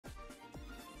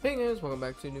Hey guys, welcome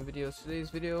back to a new video. Today's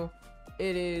video,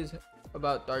 it is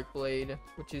about Darkblade,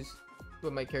 which is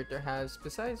what my character has.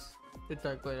 Besides the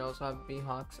Darkblade, I also have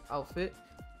Mihawk's outfit.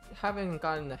 Haven't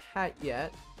gotten the hat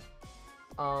yet.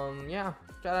 Yeah,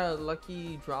 got a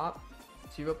lucky drop,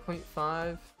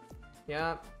 0.5.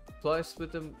 Yeah, plus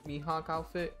with the Mihawk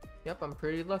outfit. Yep, I'm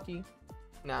pretty lucky.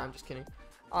 Nah, I'm just kidding.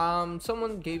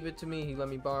 Someone gave it to me. He let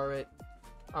me borrow it.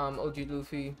 OG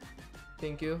Luffy.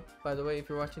 Thank you, by the way, if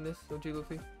you're watching this, OG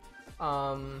Luffy.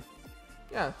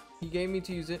 Yeah, he gave me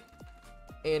to use it,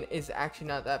 and it's actually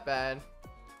not that bad.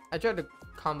 I tried to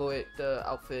combo it, the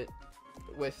outfit,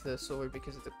 with the sword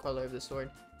because of the color of the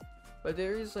sword, but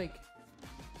there is like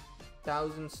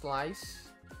 1000 slice.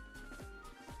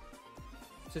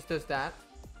 Just does that,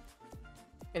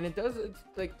 and it does. It's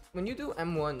like when you do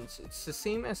M1s, it's the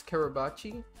same as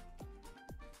Karabachi,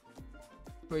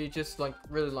 where you just like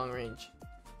really long range.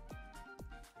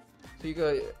 So you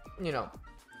go, you know,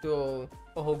 do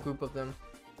a whole group of them.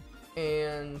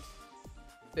 And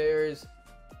there's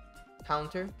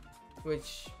counter,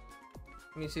 which,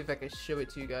 let me see if I can show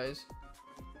it to you guys.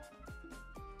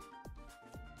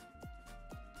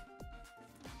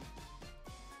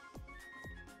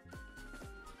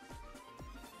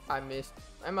 I missed.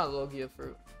 I'm at Logia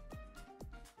fruit.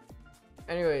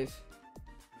 Anyways,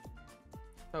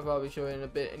 I'll probably show it in a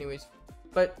bit anyways.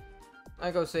 But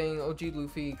like I was saying, OG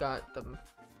Luffy got the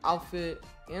outfit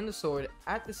and the sword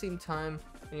at the same time,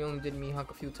 and he only did Mihawk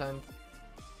a few times,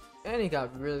 and he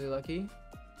got really lucky.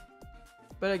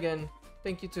 But again,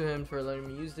 thank you to him for letting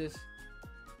me use this.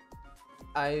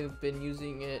 I've been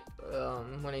using it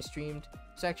when I streamed.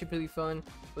 It's actually pretty fun.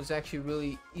 It was actually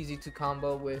really easy to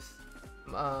combo with,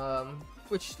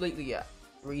 which lately, yeah,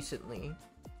 recently,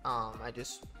 I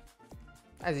just,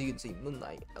 as you can see,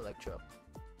 Moonlight Electro,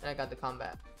 and I got the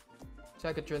combat. So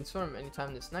I could transform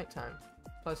anytime this nighttime.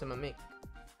 Plus I'm a mink.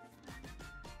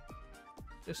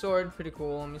 The sword, pretty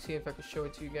cool. Let me see if I can show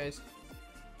it to you guys.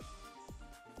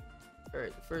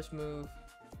 Alright, the first move.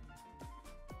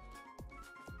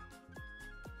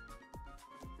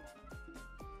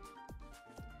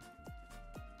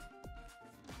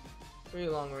 Pretty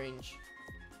long range.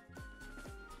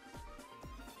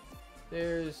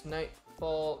 There's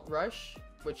Nightfall Rush,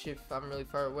 which if I'm really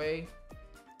far away,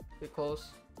 get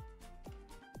close.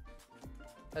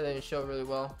 That didn't show really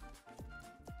well.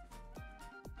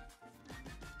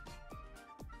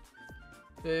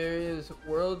 There is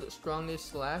World Strongest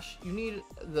Slash. You need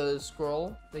the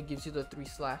scroll that gives you the 3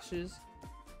 slashes.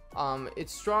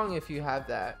 It's strong if you have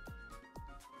that.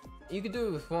 You could do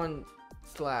it with 1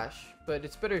 slash, but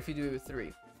it's better if you do it with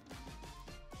 3.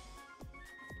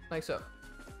 Like so.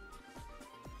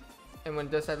 And when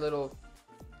it does that little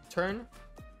turn,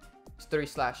 it's 3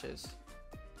 slashes.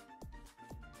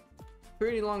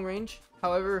 Pretty long range.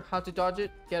 However, how to dodge it: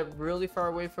 get really far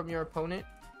away from your opponent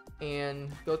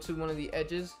and go to one of the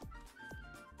edges,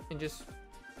 and just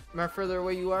the more further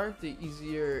away you are, the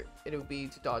easier it'll be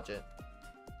to dodge it.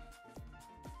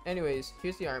 Anyways,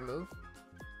 here's the iron move.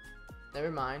 Never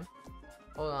mind,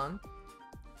 hold on.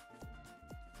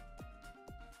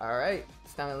 Alright,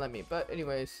 it's not gonna let me, but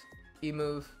anyways, E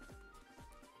move,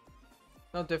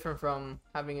 no different from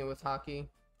having it with hockey.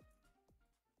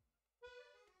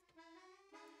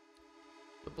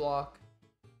 The block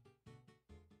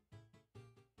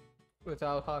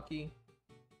without hockey.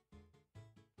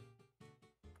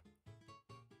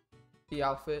 The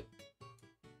outfit.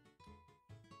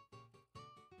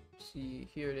 See,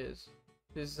 here it is.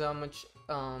 This is how much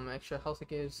extra health it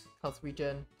gives: health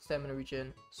regen, stamina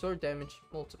regen, sword damage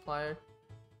multiplier,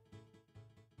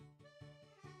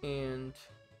 and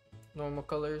normal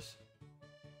colors.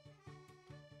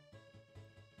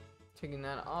 Taking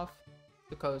that off,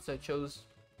 the colors I chose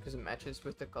because it matches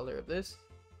with the color of this.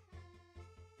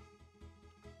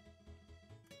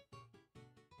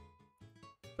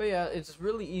 But yeah, it's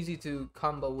really easy to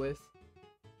combo with.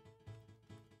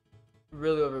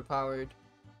 Really overpowered.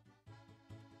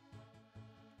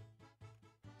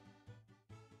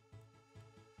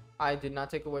 I did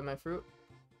not take away my fruit.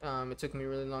 It took me a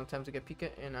really long time to get Pika,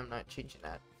 and I'm not changing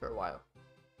that for a while.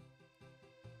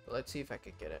 But let's see if I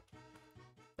could get it.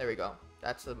 There we go.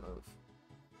 That's the move.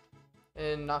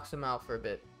 And knocks him out for a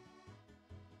bit.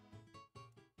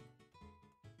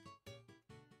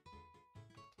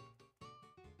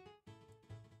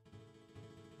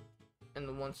 And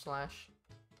the 1 slash.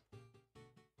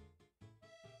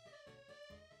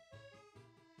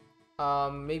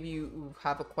 Maybe you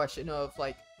have a question of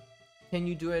like, can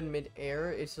you do it in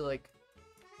mid-air? It's like,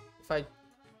 if I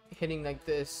hitting like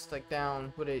this, like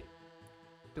down, would it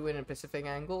do it in a specific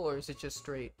angle, or is it just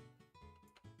straight?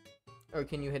 Or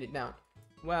can you hit it down?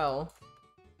 Well,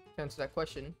 to answer that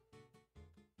question.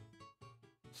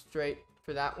 Straight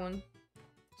for that one.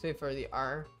 Same for the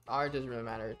R. R doesn't really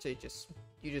matter. It's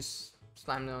you just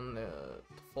slam it on the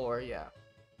floor. Yeah,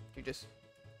 it's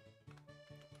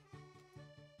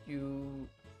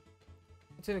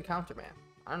an encounter, man.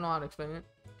 I don't know how to explain it.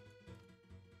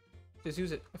 Just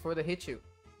use it before they hit you.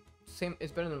 Same,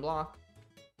 it's better than block.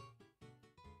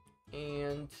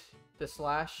 And the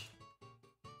slash,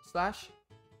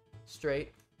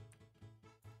 straight.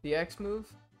 The X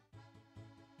move.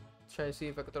 Try to see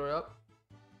if I can throw it up.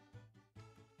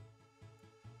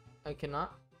 I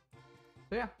cannot.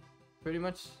 So yeah, pretty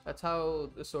much that's how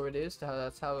the sword is.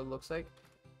 That's how it looks like.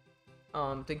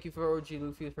 Thank you for OG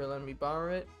Luffy for letting me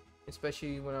borrow it,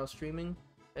 especially when I was streaming.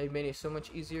 It made it so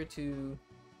much easier to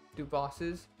do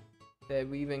bosses that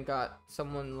we even got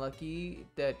someone lucky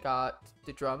that got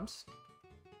the drums.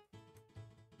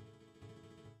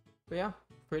 But yeah,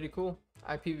 pretty cool.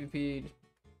 I PvP'd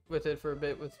with it for a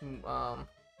bit with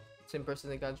same person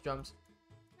that got the drums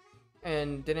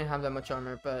and didn't have that much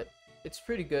armor, but it's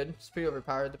pretty good. It's pretty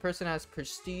overpowered. The person has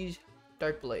Prestige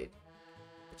Dark Blade,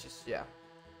 which is, yeah,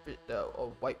 a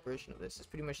white version of this. It's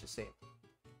pretty much the same.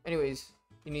 Anyways,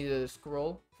 you need to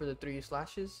scroll for the 3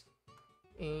 slashes,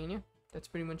 and yeah, that's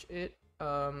pretty much it.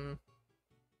 Not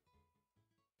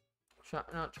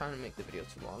trying to make the video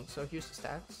too long, so here's the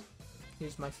stats.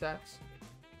 Here's my stats.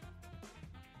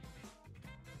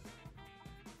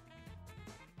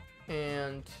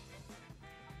 And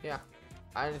yeah,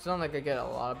 it's not like I get a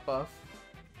lot of buff,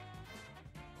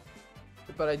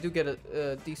 but I do get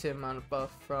a decent amount of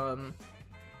buff from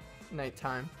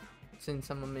nighttime since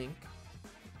I'm a mink.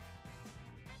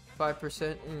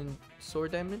 5% in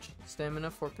sword damage, stamina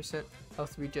 4%,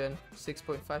 health regen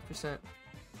 6.5%,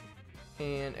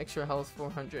 and extra health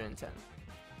 410.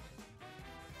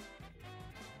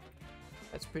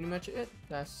 That's pretty much it.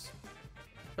 That's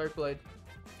Dark Blade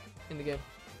in the game.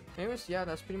 Anyways, yeah,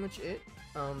 that's pretty much it.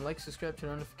 Like, subscribe, turn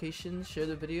on notifications, share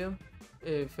the video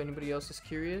if anybody else is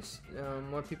curious.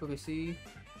 More people can see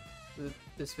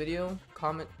this video.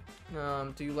 Comment,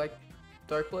 do you like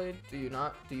Dark Blade? Do you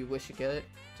not? Do you wish you get it?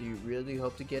 Do you really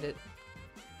hope to get it?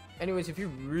 Anyways, if you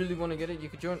really want to get it, you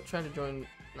could try to join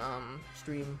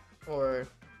stream or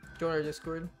join our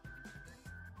Discord,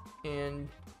 and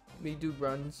we do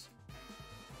runs,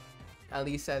 at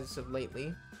least as of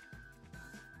lately.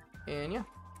 And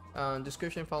yeah,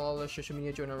 description, follow all our social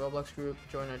media, join our Roblox group,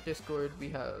 join our Discord. We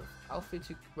have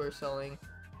outfits we're selling,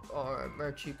 or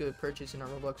merch you could purchase in our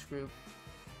Roblox group.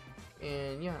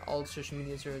 And yeah, all the social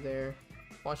medias are there.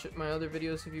 Watch my other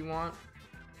videos if you want.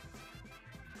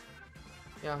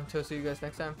 Yeah, until see you guys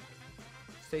next time.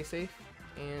 Stay safe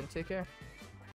and take care.